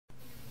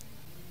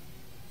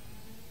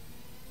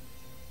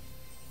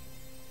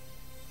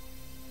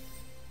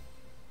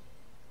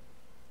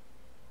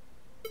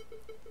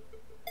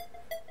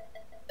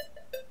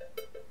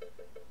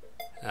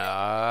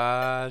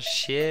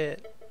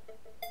shit.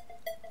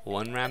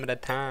 One rhyme at a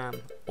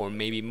time, or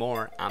maybe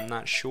more, I'm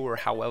not sure.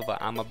 However,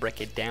 I'ma break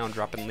it down,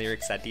 dropping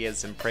lyrics,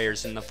 ideas, and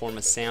prayers in the form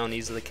of sound,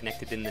 easily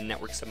connected in the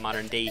networks of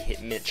modern day. Hit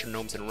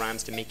metronomes and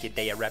rhymes to make your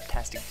day a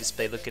rap-tastic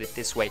display. Look at it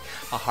this way: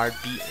 a hard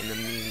beat and a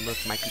mean look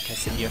might be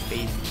testing your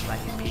faith. If you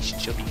lack your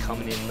patience, you'll be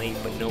coming in late,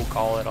 but no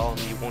call at all,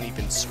 and you won't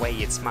even sway.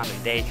 It's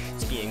modern day.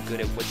 It's being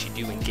good at what you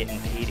do and getting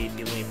paid. 8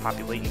 billion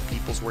populating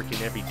people's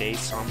working every day.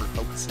 Somber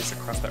focuses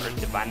across the earth,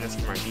 divineness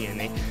from our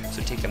DNA.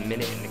 So take a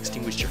minute and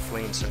extinguish your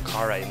flames.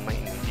 Sankara,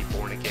 enlighten and be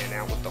born again,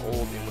 out with the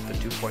old and with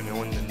the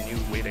 2.0 and the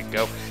new way to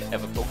go.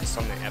 Ever focus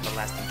on the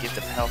everlasting gift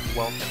of health,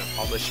 wealth, and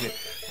accomplishment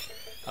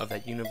of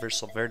that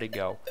universal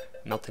vertigo,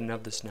 melting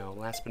of the snow.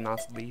 Last but not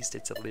least,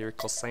 it's a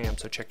lyrical slam,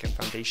 so check your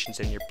foundations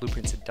and your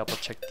blueprints and double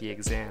check the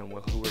exam.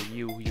 Well, who are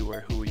you? You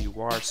are who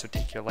you are, so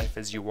take your life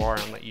as you are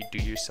and let you do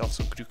yourself,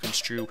 so to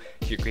construe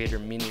your greater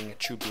meaning, a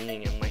true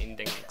being, enlightened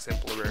and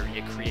exemplary,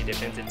 a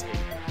creative entity.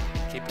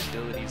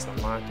 Capabilities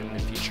unlocked in the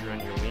future on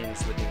your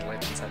wings, living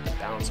life inside the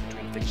balance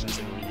between fictions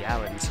and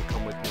reality. So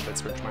come with me,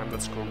 let's search mind,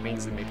 let's grow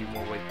wings, and maybe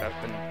we'll wake up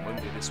and one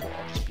day this will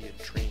all just be a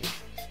dream.